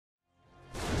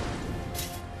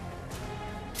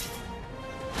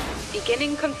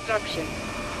Beginning construction.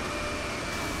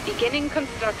 Beginning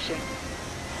construction.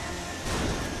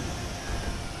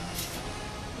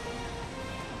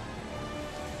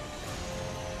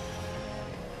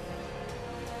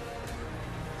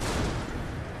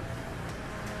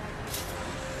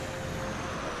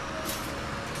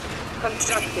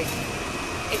 Constructing.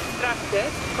 Extractor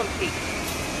complete.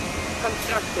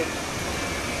 Constructing.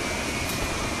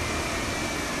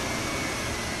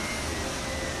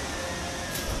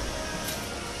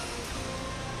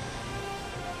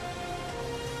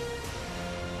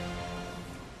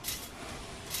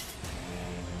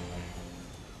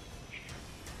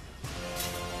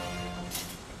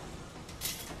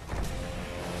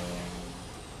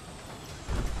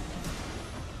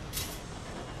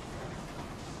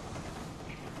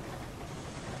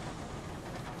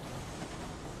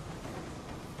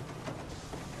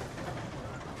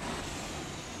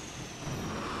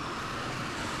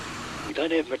 We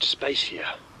don't have much space here.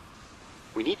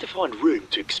 We need to find room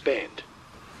to expand.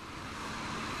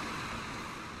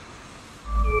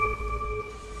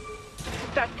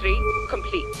 Factory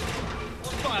complete.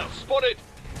 Hostile spotted!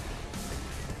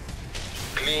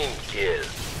 Clean kill.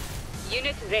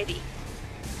 Unit ready.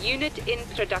 Unit in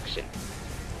production.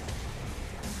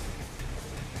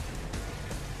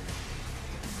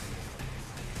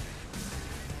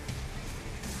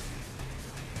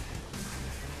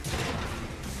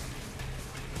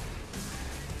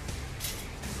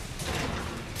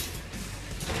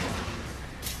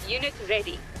 Unit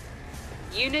ready.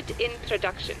 Unit in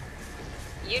production.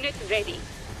 Unit ready.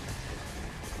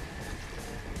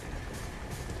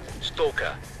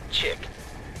 Stalker, check.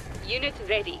 Unit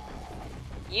ready.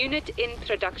 Unit in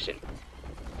production.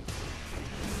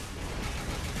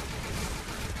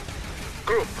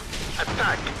 Group,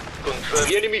 attack. Confirm.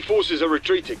 The enemy forces are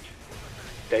retreating.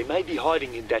 They may be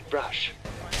hiding in that brush.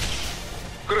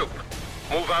 Group,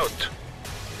 move out.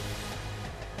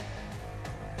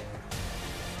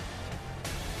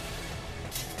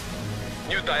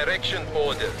 New direction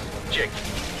orders. Check.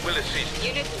 Will assist.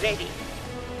 Unit ready.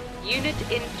 Unit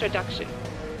in production.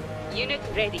 Unit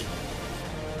ready.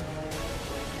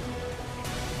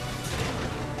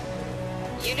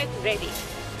 Unit ready.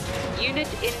 Unit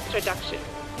in production.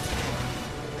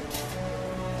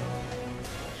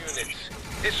 Units,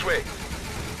 this way.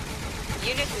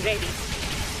 Unit ready.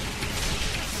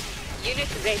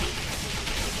 Unit ready.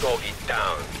 Dog it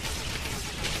down.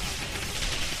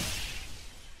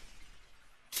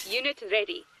 Unit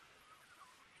ready.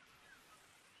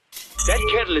 That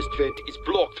catalyst vent is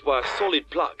blocked by a solid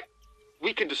plug.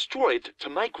 We can destroy it to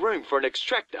make room for an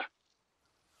extractor.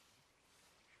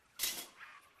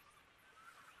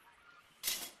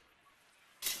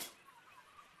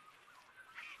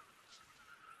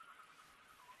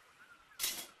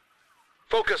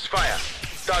 Focus fire.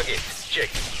 Target, check.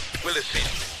 Will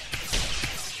assist.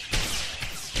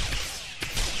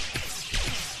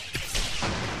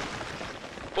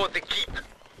 For the keep.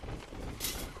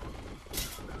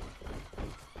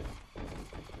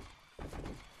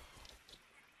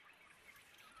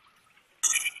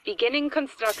 Beginning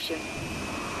construction.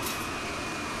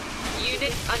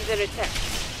 Unit under attack.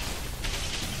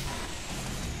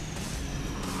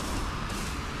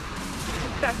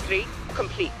 Factory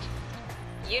complete.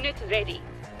 Unit ready.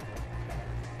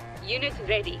 Unit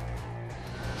ready.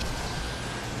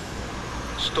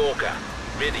 Stalker,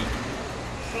 ready.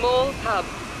 Small hub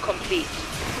complete.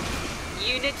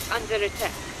 Unit under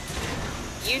attack.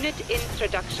 Unit in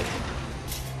production.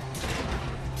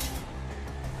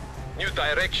 New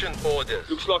direction orders.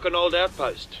 Looks like an old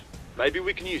outpost. Maybe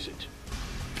we can use it.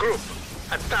 Group,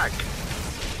 attack.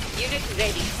 Unit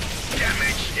ready.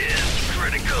 Damage is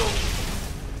critical.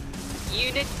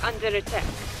 Unit under attack.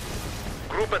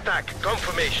 Group attack,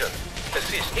 confirmation.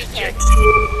 Assist, Repair. check.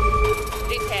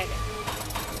 Repair.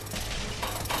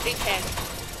 Repair.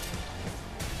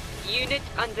 Unit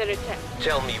under attack.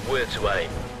 Tell me where to aim.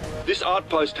 This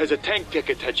outpost has a tank deck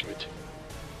attachment.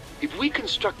 If we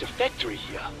construct a factory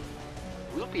here,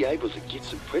 we'll be able to get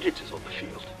some predators on the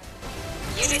field.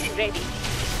 Unit ready.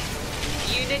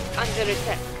 Unit under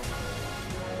attack.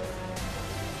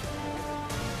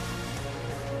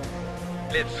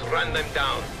 Let's run them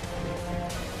down.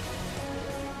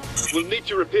 We'll need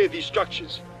to repair these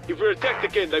structures. If we're attacked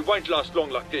again, they won't last long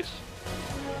like this.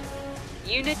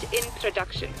 Unit in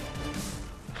production.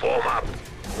 Form up.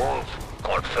 Move.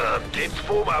 Confirmed. Let's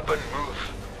form up and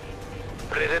move.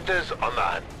 Predators on the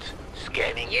hunt.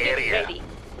 Scanning Unit area. ready.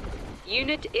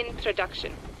 Unit in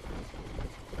production.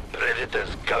 Predators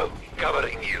go.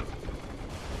 Covering you.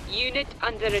 Unit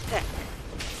under attack.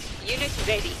 Unit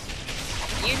ready.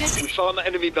 Unit We found the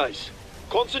enemy base.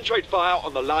 Concentrate fire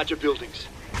on the larger buildings.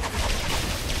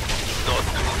 Not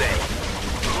too late.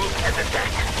 Move and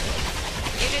attack.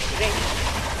 Unit ready.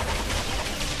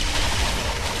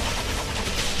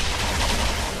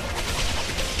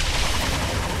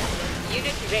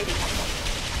 Unit ready.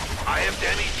 I am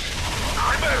damaged.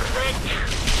 I'm a wreck.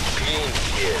 Being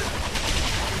here.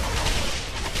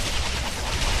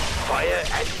 Fire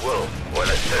at will. Well,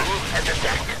 move and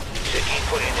attack. Checking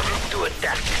for enemies to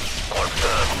attack.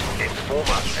 Confirmed. Let's form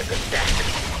up and attack.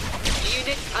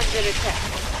 Unit under attack.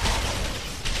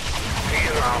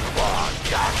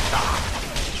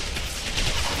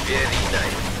 Very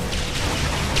nice.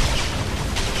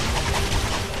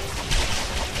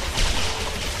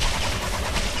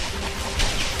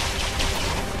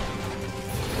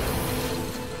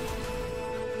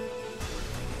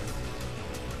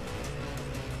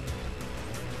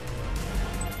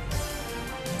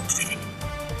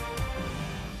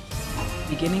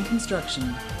 Beginning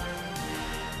construction.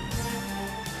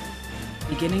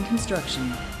 Beginning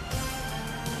construction.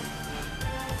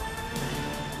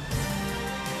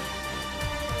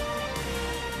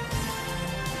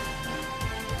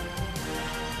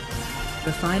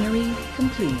 Refinery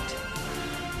complete.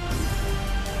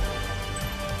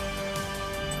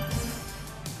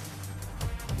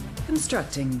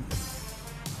 Constructing.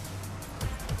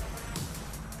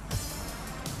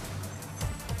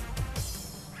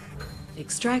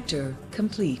 Extractor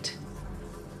complete.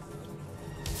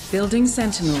 Building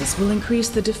sentinels will increase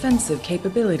the defensive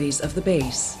capabilities of the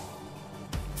base.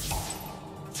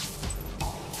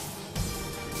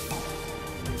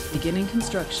 Beginning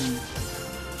construction.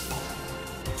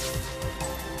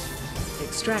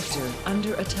 Extractor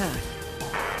under attack.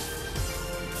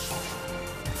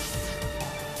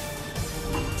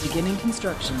 Beginning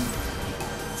construction.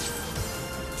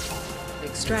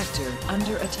 Extractor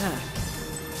under attack.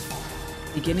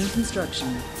 Beginning construction.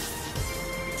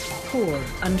 Core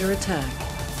under attack.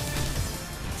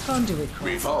 Conduit core.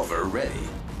 Revolver ready.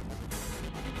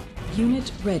 Unit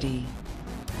ready.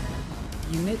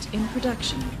 Unit in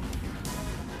production.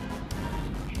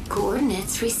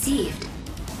 Coordinates received.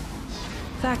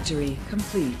 Factory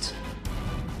complete.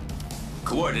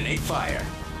 Coordinate fire.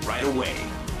 Right away.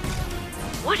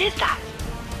 What is that?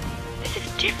 This is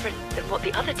different than what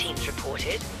the other teams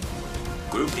reported.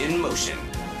 Group in motion.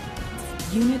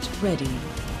 Unit ready.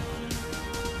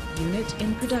 Unit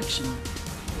in production.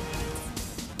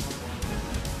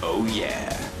 Oh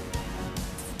yeah.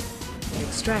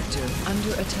 Extractor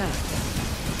under attack.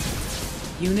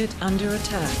 Unit under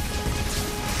attack.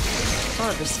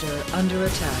 Harvester under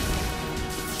attack.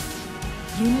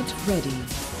 Unit ready.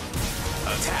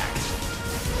 Attack.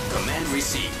 Command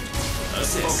received.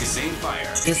 Assist. Focusing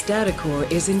fire. This data core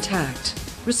is intact.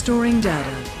 Restoring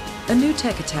data. A new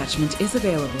tech attachment is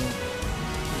available.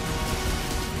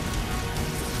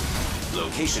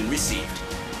 Location received.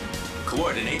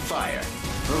 Coordinate fire.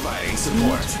 Providing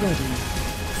support. Unit ready.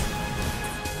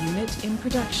 Unit in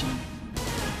production.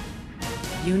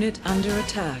 Unit under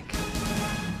attack.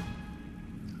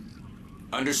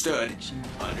 Understood.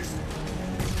 Understood.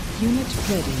 Unit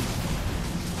ready.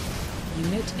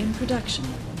 Unit in production.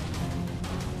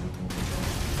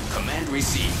 Command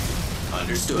received.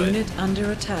 Understood. Unit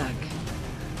under attack.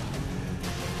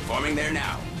 Forming there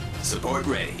now. Support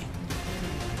ready.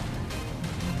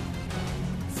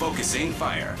 Focusing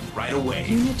fire. Right away.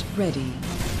 Unit ready.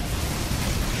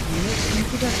 Unit in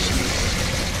production.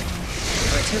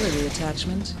 Artillery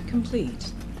attachment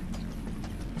complete.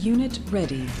 Unit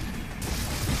ready.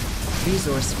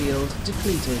 Resource field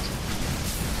depleted.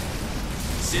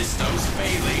 Systems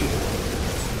failing.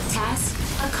 Task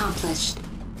accomplished.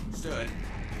 Stood.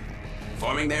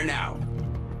 Forming there now.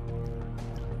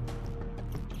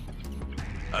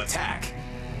 Attack.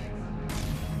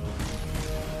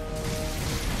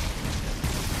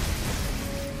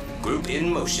 Group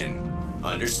in motion.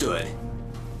 Understood.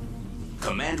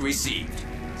 Command received.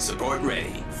 Support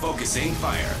ready. Focusing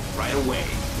fire. Right away.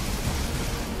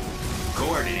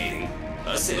 Coordinating.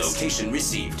 Assist. Location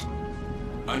received.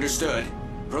 Understood.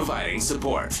 Providing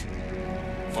support.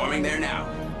 Forming there now.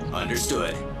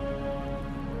 Understood.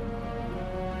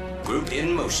 Group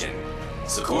in motion.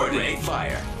 Coordinate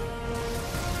fire.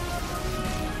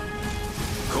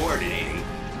 Coordinating.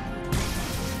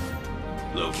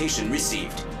 Location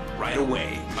received. Right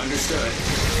away. Understood.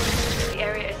 The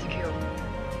area is secure.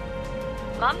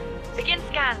 Mum, begin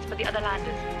scans for the other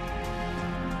landers.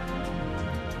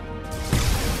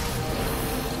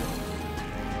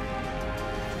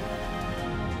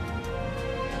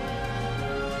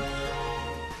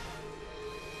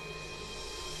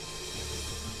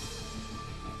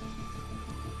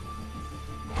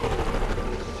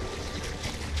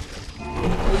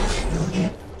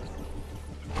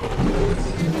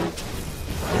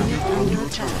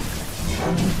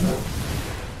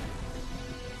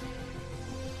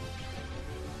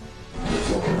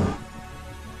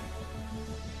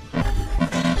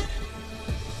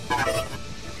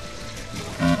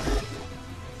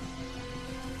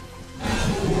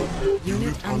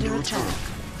 attack.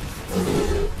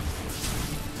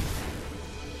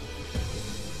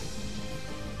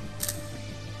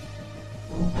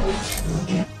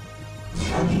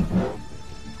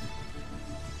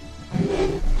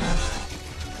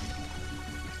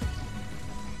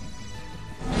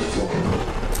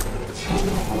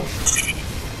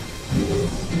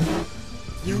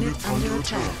 Unit under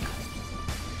attack.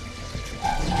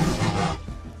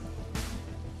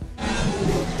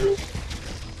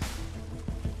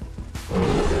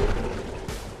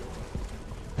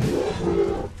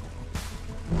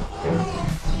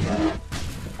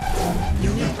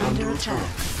 Unit under attack.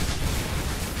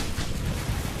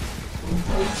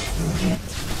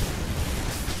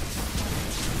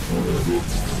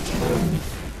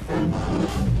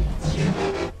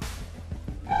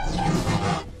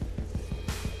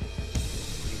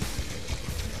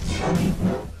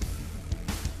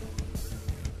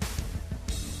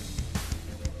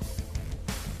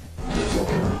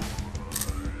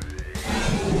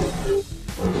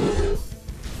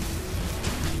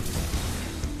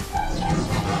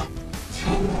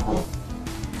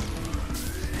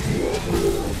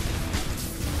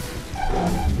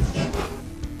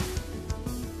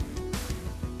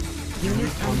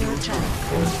 Unit under attack.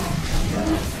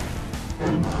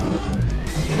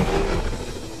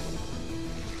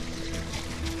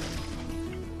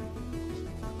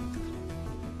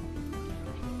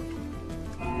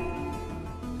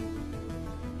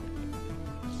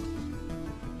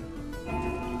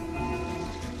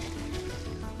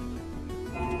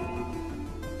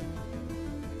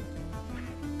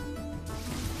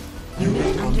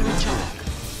 Unit under attack.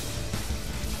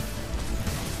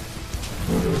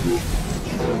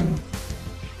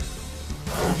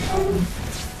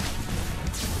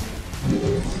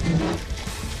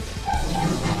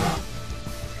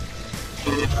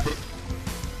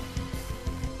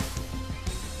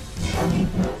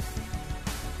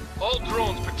 All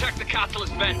drones, protect the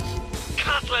catalyst vents.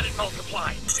 Can't let it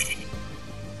multiply.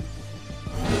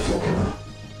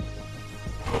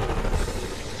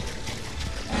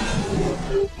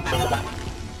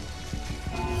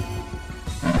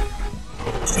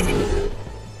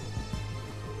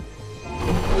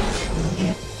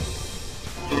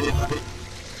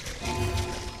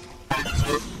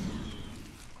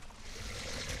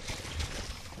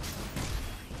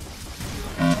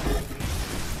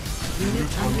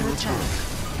 Unit under attack.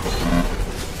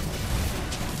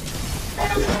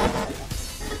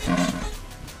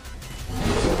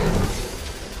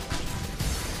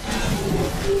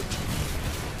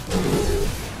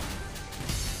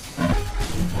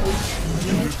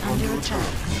 Unit under attack.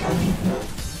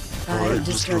 High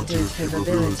destructive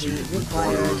capability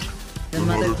required. The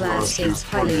mother class is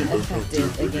highly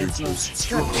effective against most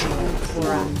structural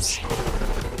forums.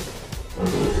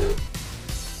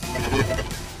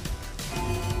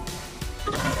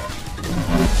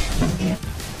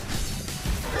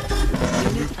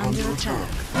 Unit under attack.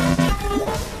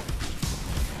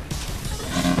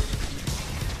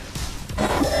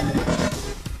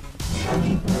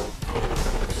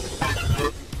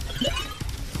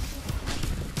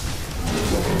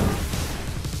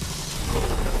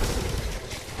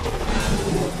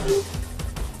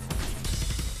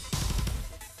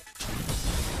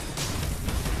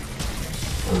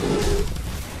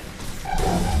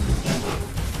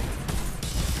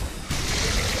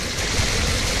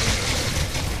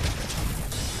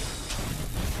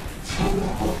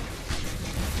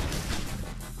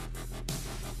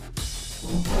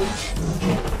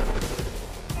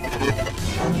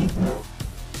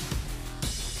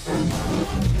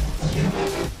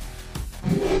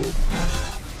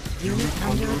 Unit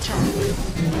under attack.